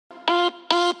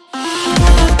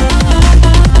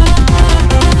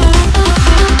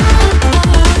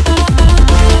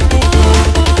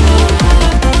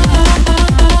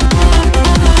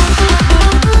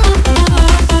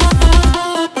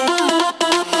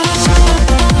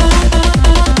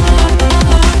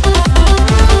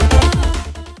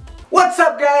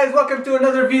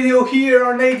video here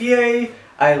on ADA.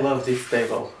 I love this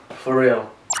table, for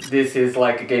real. This is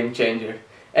like a game changer.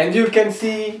 And you can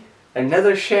see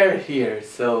another chair here,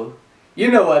 so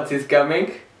you know what is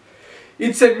coming.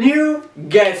 It's a new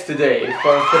guest today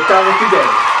for Photography Day.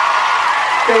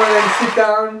 Come on and sit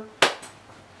down.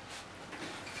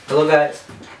 Hello guys,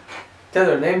 Tell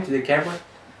your name to the camera.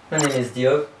 my name is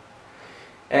Diogo.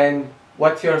 And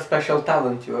what's your special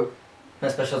talent, Diogo? My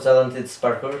special talent is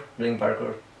parkour, doing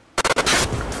parkour.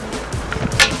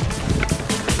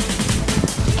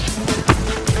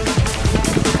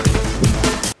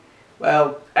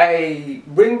 Well, I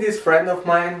bring this friend of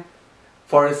mine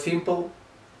for a simple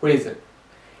reason.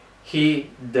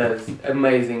 He does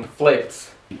amazing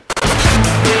flips.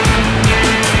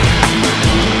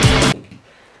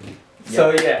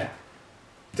 So yeah,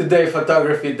 today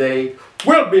Photography Day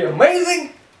will be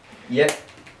amazing Yep,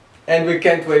 and we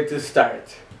can't wait to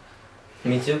start.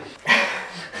 me too.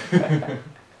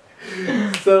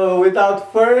 So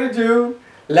without further ado,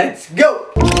 let's go!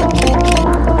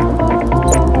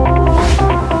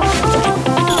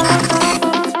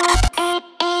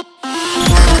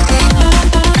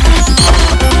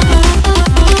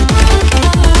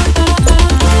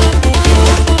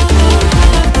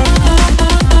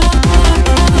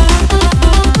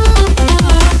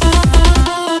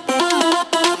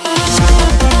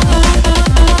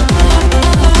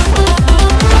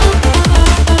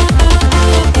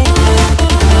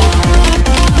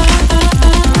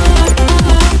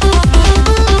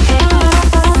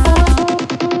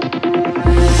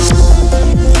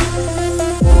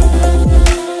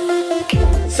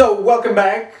 So welcome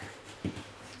back.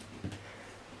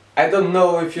 I don't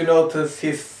know if you noticed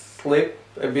his slip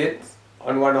a bit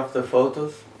on one of the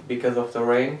photos because of the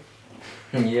rain.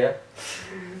 Yeah,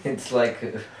 it's like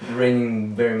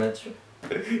raining very much.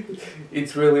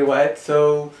 It's really wet,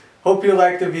 so hope you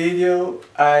like the video.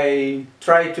 I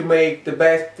tried to make the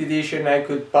best edition I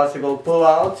could possibly pull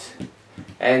out,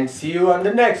 and see you on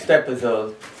the next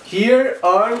episode here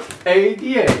on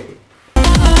ADA.